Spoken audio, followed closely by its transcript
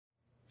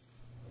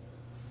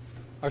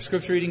Our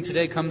scripture reading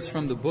today comes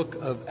from the book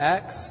of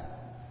Acts,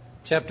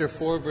 chapter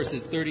 4,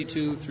 verses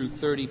 32 through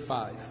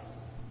 35.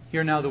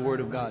 Hear now the word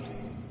of God.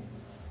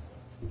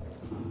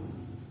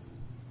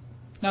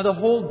 Now the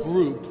whole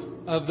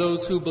group of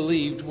those who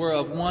believed were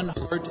of one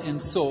heart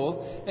and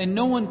soul, and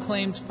no one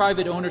claimed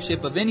private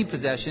ownership of any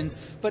possessions,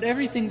 but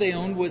everything they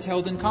owned was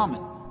held in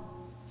common.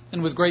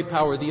 And with great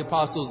power the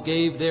apostles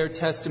gave their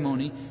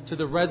testimony to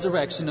the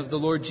resurrection of the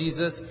Lord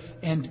Jesus,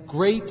 and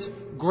great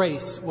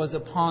grace was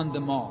upon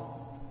them all.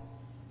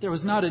 There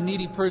was not a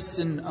needy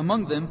person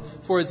among them,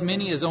 for as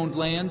many as owned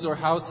lands or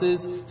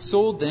houses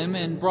sold them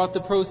and brought the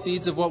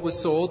proceeds of what was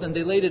sold, and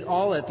they laid it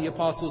all at the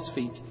apostles'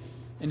 feet,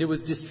 and it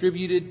was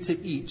distributed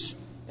to each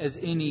as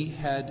any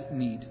had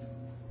need.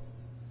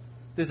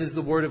 This is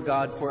the word of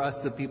God for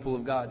us, the people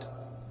of God.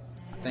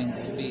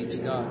 Thanks be to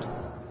God.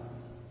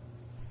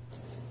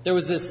 There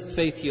was this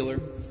faith healer,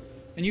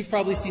 and you've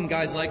probably seen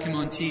guys like him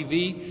on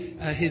TV.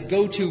 His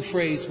go-to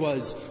phrase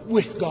was,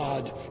 "With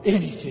God,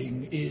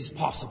 anything is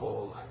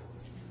possible."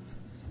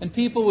 And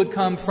people would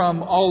come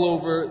from all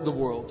over the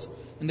world,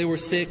 and they were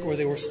sick, or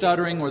they were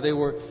stuttering, or they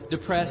were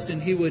depressed,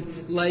 and he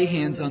would lay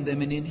hands on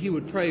them, and he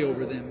would pray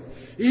over them,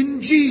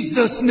 "In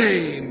Jesus'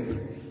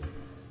 name!"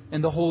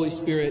 And the Holy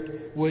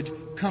Spirit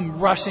would come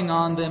rushing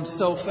on them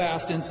so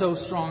fast and so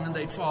strong, and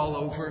they'd fall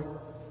over.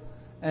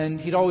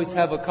 And he'd always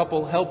have a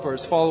couple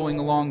helpers following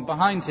along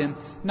behind him,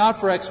 not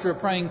for extra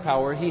praying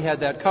power, he had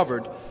that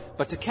covered,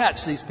 but to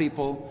catch these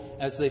people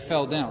as they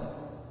fell down.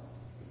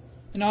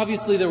 And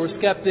obviously there were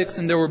skeptics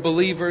and there were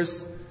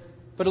believers,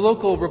 but a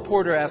local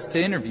reporter asked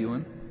to interview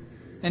him,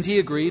 and he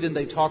agreed, and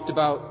they talked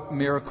about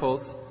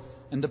miracles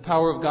and the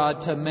power of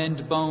God to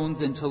mend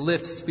bones and to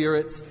lift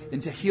spirits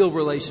and to heal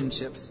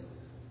relationships.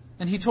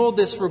 And he told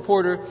this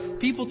reporter,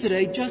 people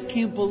today just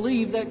can't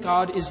believe that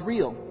God is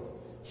real.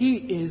 He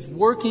is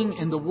working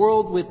in the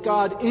world. With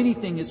God,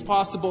 anything is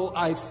possible.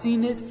 I've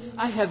seen it.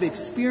 I have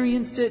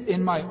experienced it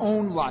in my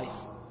own life.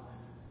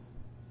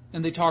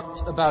 And they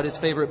talked about his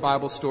favorite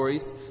Bible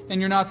stories, and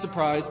you're not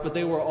surprised, but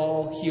they were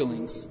all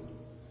healings.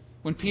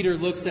 When Peter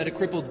looks at a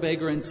crippled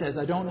beggar and says,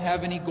 "I don't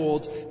have any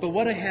gold, but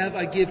what I have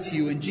I give to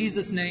you. In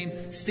Jesus' name,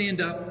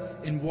 stand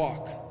up and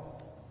walk."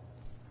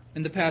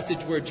 And the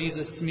passage where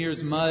Jesus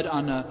smears mud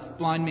on a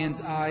blind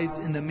man's eyes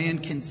and the man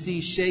can see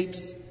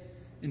shapes.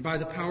 And by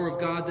the power of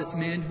God, this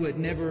man who had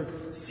never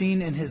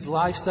seen in his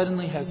life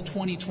suddenly has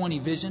 20/20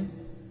 vision.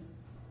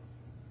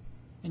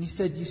 And he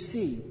said, "You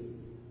see,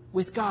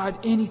 with God,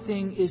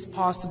 anything is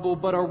possible,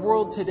 but our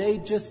world today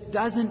just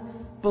doesn't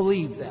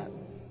believe that."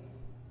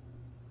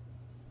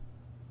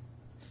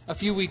 A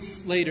few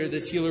weeks later,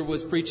 this healer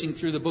was preaching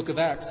through the book of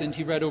Acts, and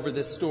he read over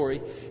this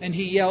story, and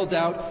he yelled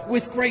out,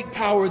 "With great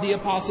power the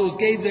apostles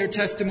gave their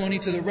testimony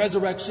to the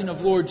resurrection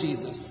of Lord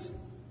Jesus."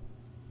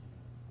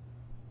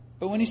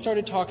 But when he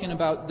started talking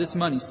about this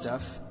money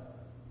stuff,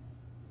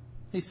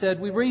 he said,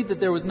 "We read that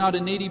there was not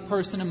a needy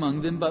person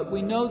among them, but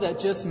we know that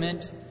just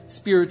meant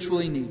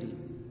spiritually needy.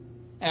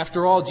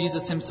 After all,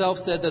 Jesus himself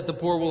said that the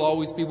poor will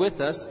always be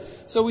with us,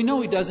 so we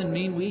know he doesn't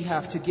mean we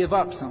have to give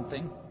up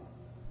something.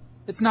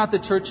 It's not the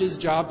church's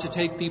job to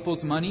take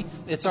people's money.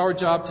 It's our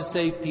job to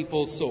save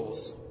people's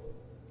souls.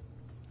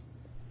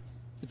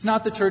 It's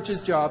not the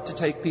church's job to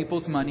take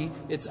people's money.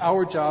 It's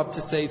our job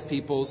to save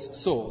people's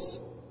souls."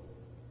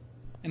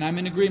 And I'm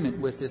in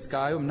agreement with this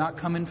guy. I'm not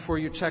coming for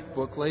your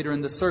checkbook later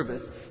in the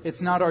service.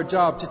 It's not our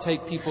job to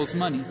take people's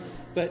money.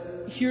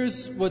 But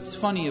here's what's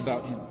funny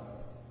about him.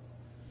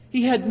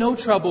 He had no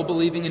trouble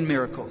believing in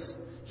miracles.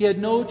 He had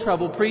no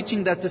trouble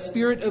preaching that the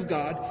Spirit of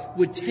God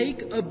would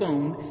take a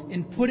bone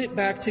and put it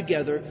back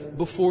together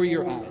before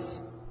your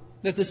eyes.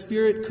 That the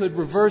Spirit could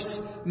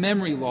reverse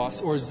memory loss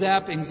or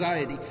zap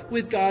anxiety.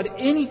 With God,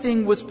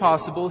 anything was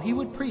possible. He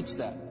would preach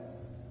that.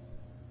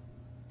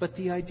 But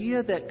the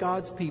idea that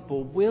God's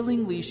people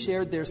willingly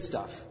shared their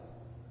stuff,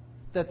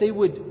 that they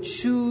would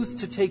choose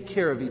to take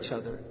care of each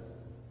other,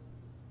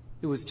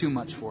 it was too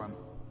much for him.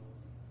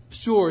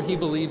 Sure, he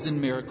believes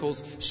in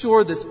miracles.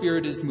 Sure, the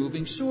Spirit is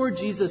moving. Sure,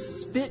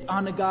 Jesus spit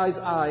on a guy's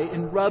eye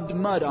and rubbed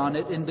mud on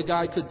it and the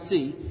guy could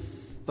see.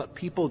 But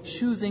people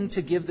choosing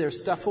to give their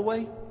stuff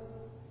away?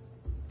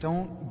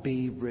 Don't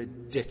be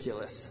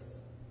ridiculous.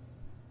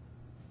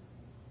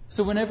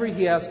 So whenever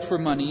he asked for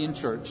money in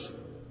church,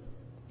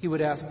 he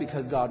would ask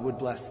because God would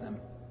bless them.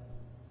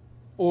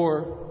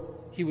 Or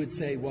he would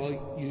say,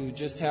 "Well, you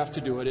just have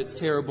to do it. It's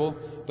terrible,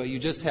 but you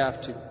just have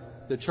to.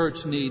 The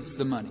church needs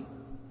the money."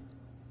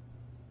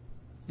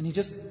 And he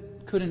just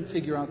couldn't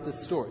figure out this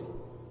story,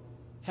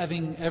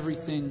 having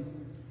everything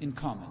in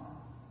common.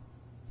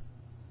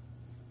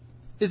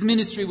 His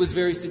ministry was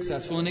very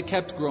successful and it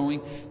kept growing,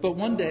 but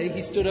one day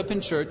he stood up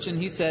in church and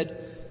he said,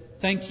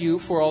 "Thank you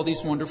for all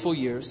these wonderful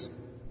years,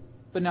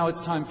 but now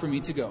it's time for me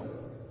to go."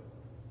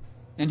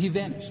 And he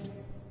vanished.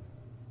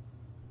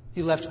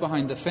 He left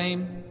behind the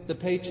fame, the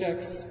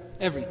paychecks,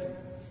 everything.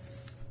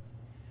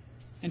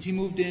 And he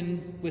moved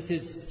in with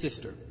his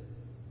sister.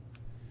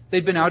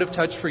 They'd been out of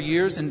touch for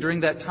years, and during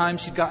that time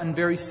she'd gotten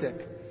very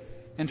sick,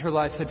 and her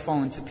life had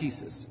fallen to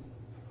pieces.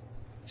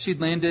 She'd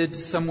landed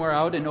somewhere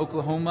out in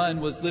Oklahoma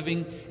and was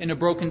living in a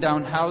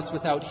broken-down house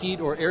without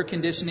heat or air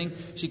conditioning.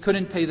 She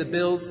couldn't pay the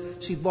bills.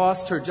 She'd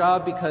lost her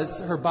job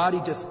because her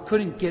body just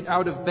couldn't get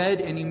out of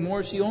bed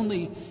anymore. She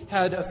only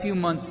had a few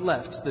months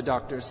left, the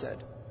doctor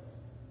said.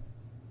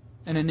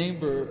 And a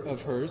neighbor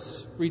of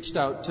hers reached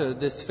out to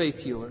this faith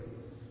healer.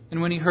 And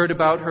when he heard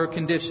about her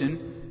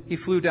condition, he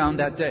flew down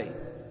that day.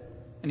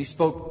 And he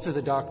spoke to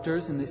the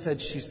doctors, and they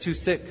said, she's too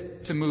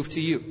sick to move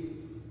to you.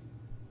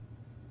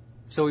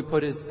 So he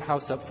put his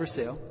house up for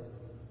sale.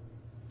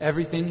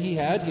 Everything he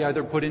had, he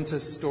either put into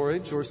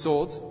storage or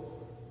sold.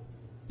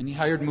 And he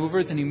hired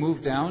movers and he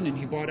moved down and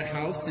he bought a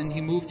house and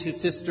he moved his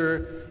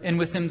sister in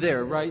with him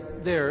there,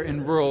 right there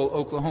in rural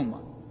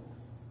Oklahoma.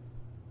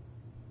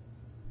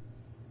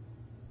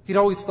 He'd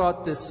always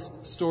thought this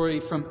story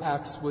from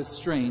Acts was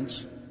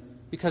strange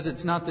because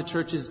it's not the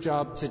church's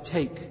job to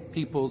take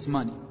people's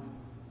money.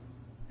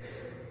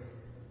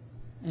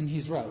 And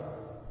he's right.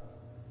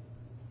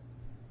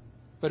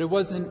 But it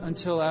wasn't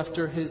until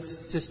after his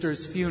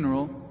sister's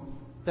funeral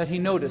that he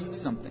noticed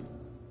something.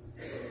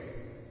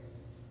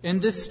 In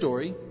this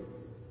story,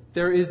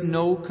 there is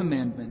no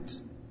commandment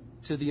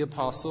to the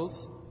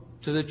apostles,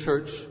 to the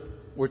church,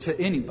 or to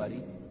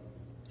anybody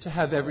to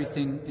have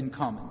everything in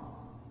common.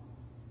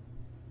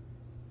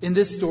 In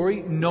this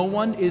story, no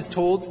one is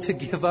told to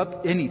give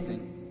up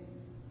anything.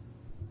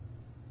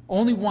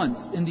 Only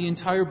once in the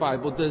entire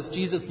Bible does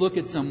Jesus look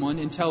at someone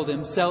and tell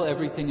them, sell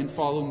everything and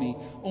follow me.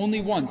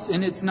 Only once,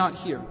 and it's not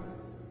here.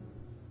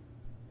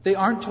 They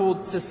aren't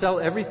told to sell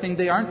everything.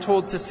 They aren't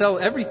told to sell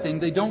everything.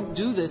 They don't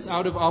do this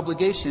out of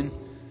obligation.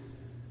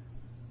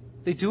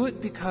 They do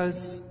it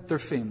because they're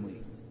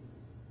family.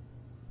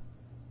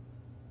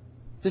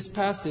 This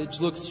passage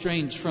looks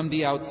strange from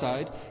the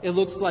outside. It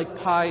looks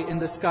like pie in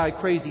the sky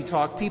crazy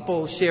talk,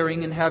 people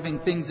sharing and having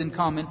things in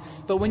common.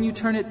 But when you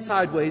turn it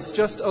sideways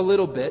just a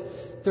little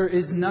bit, there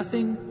is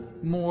nothing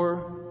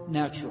more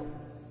natural.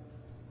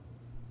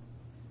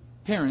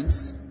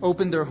 Parents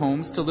open their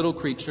homes to little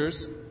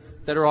creatures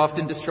that are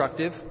often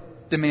destructive,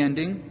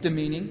 demanding,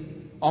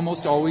 demeaning,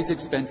 almost always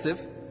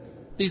expensive.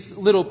 These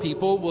little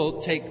people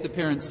will take the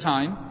parents'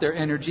 time, their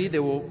energy, they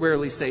will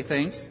rarely say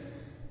thanks,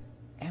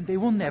 and they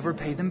will never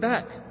pay them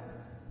back.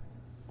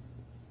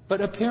 But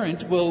a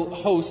parent will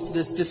host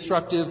this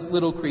destructive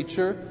little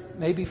creature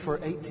maybe for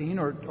 18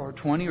 or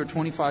 20 or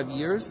 25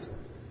 years.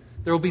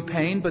 There will be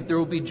pain, but there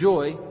will be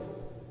joy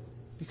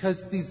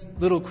because these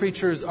little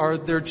creatures are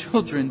their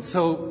children,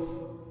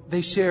 so they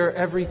share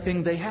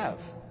everything they have.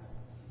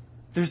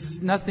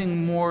 There's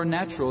nothing more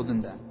natural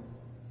than that.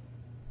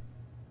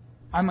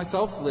 I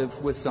myself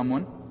live with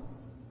someone.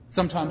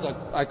 Sometimes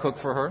I cook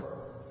for her,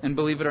 and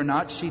believe it or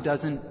not, she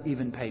doesn't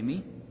even pay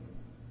me.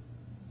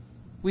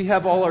 We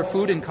have all our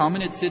food in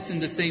common. It sits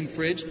in the same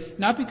fridge,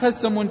 not because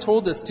someone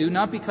told us to,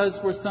 not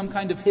because we're some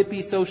kind of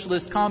hippie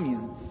socialist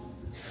commune.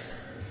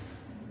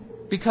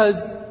 Because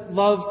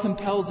love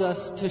compels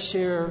us to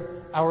share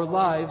our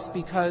lives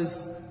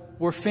because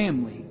we're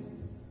family.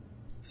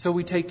 So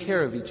we take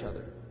care of each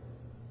other.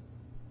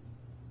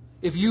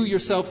 If you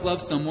yourself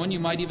love someone, you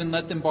might even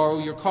let them borrow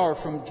your car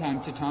from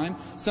time to time.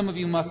 Some of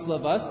you must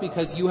love us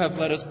because you have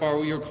let us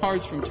borrow your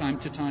cars from time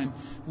to time.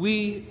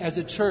 We, as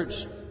a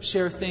church,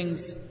 share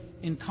things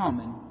in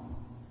common.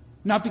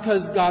 Not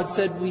because God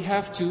said we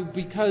have to,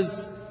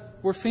 because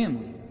we're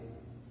family.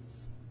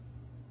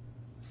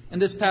 In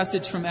this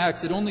passage from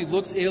Acts, it only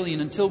looks alien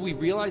until we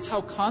realize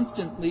how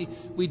constantly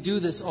we do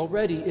this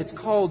already. It's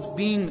called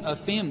being a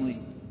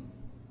family.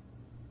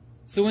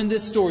 So in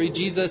this story,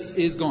 Jesus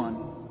is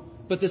gone.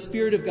 But the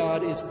Spirit of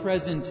God is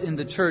present in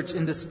the church,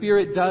 and the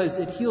Spirit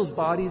it heals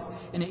bodies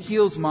and it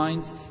heals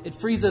minds. It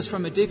frees us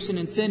from addiction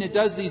and sin. It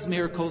does these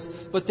miracles.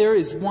 But there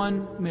is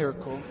one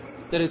miracle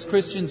that as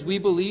Christians we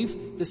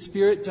believe the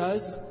Spirit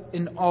does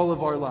in all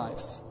of our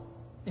lives,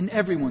 in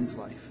everyone's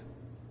life.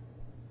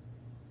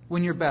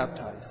 When you're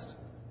baptized,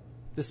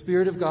 the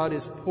Spirit of God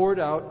is poured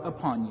out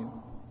upon you.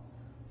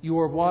 You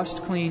are washed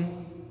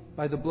clean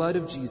by the blood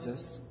of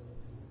Jesus,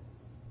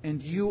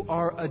 and you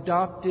are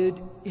adopted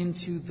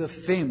into the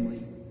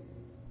family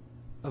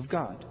of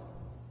God.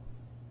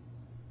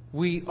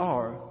 We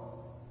are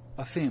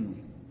a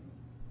family.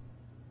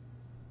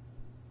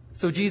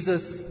 So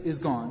Jesus is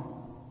gone,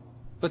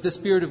 but the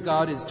Spirit of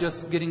God is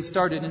just getting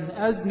started. And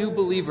as new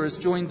believers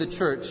join the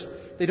church,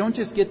 they don't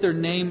just get their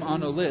name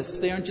on a list.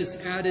 They aren't just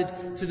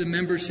added to the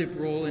membership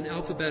roll in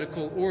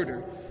alphabetical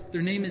order.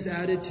 Their name is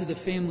added to the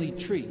family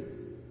tree.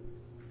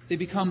 They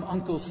become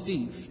Uncle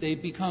Steve. They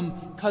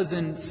become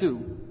Cousin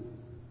Sue.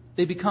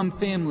 They become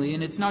family,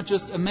 and it's not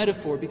just a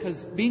metaphor,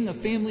 because being a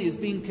family is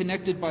being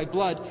connected by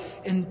blood,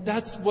 and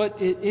that's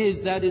what it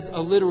is. That is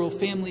a literal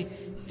family.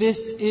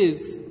 This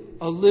is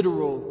a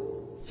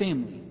literal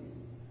family.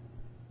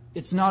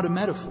 It's not a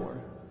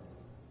metaphor.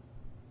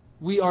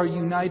 We are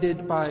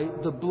united by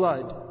the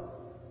blood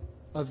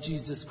of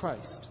Jesus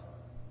Christ.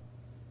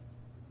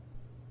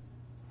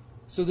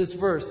 So this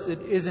verse,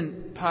 it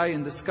isn't pie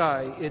in the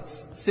sky.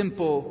 It's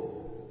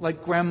simple,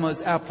 like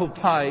grandma's apple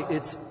pie.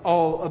 It's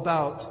all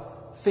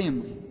about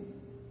family.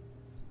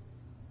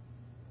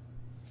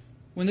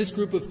 When this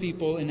group of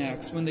people in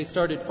Acts, when they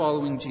started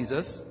following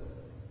Jesus,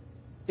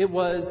 it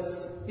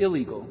was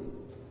illegal.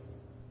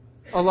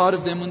 A lot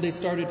of them, when they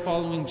started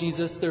following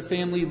Jesus, their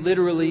family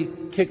literally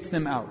kicked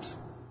them out.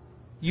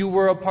 You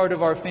were a part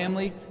of our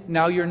family,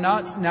 now you're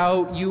not,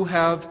 now you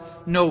have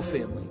no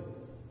family.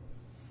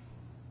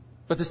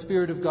 But the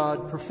Spirit of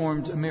God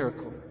performed a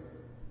miracle.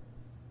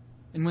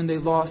 And when they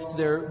lost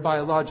their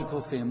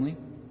biological family,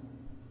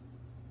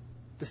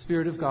 the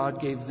Spirit of God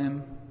gave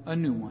them a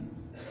new one,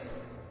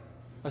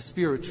 a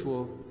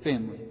spiritual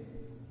family.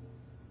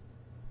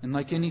 And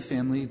like any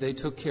family, they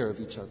took care of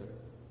each other.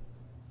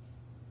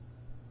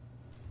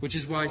 Which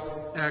is why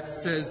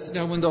Acts says,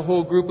 now when the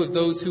whole group of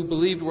those who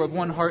believed were of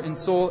one heart and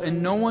soul,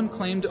 and no one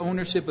claimed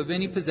ownership of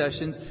any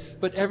possessions,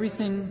 but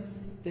everything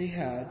they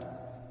had,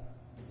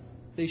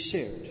 they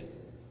shared.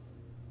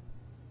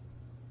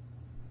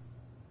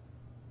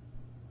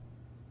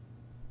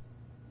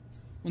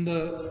 When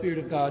the Spirit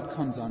of God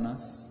comes on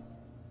us,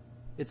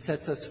 it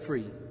sets us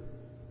free.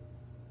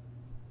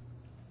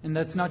 And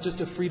that's not just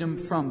a freedom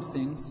from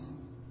things,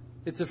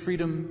 it's a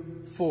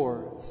freedom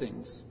for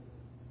things.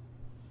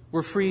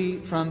 We're free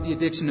from the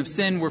addiction of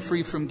sin, we're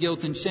free from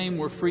guilt and shame,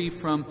 we're free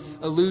from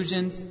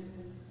illusions,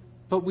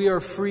 but we are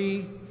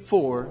free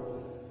for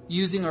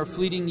using our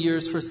fleeting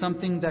years for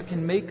something that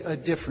can make a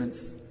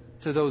difference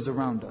to those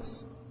around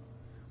us.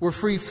 We're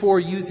free for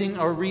using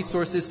our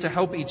resources to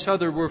help each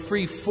other. We're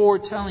free for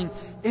telling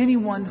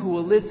anyone who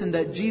will listen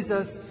that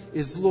Jesus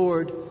is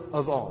Lord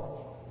of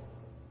all.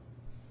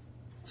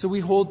 So we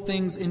hold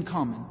things in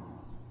common,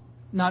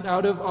 not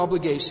out of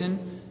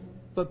obligation,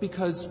 but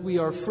because we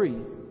are free.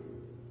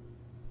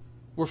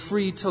 We're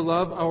free to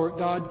love our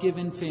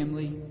God-given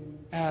family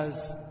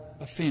as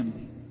a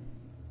family.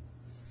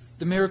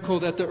 The miracle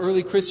that the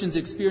early Christians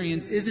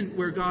experience isn't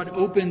where God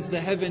opens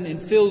the heaven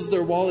and fills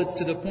their wallets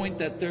to the point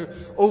that they're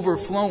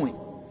overflowing.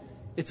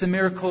 It's a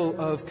miracle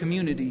of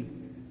community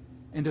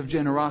and of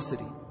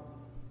generosity.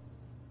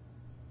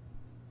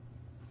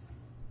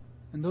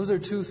 And those are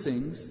two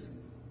things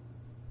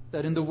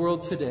that in the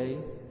world today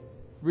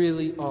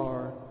really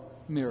are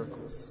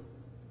miracles.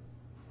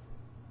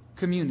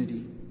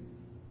 Community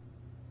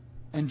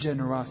and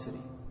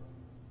generosity.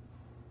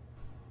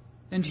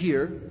 And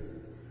here,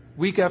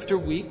 week after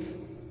week,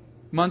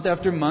 month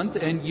after month,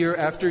 and year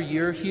after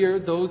year, here,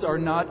 those are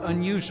not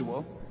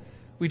unusual.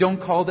 We don't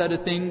call that a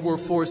thing we're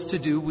forced to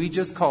do. We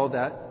just call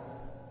that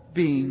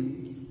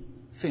being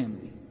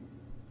family.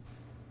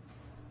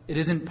 It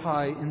isn't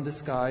pie in the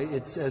sky.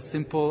 It's as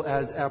simple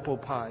as apple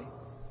pie.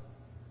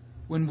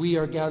 When we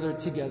are gathered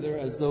together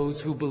as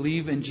those who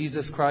believe in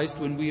Jesus Christ,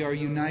 when we are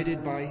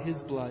united by His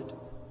blood,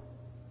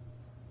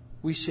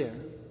 we share.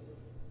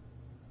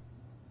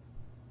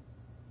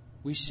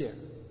 We share.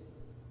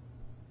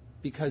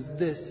 Because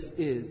this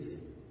is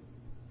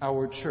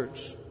our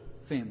church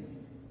family.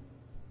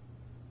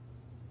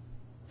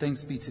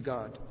 Thanks be to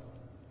God.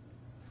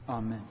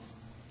 Amen.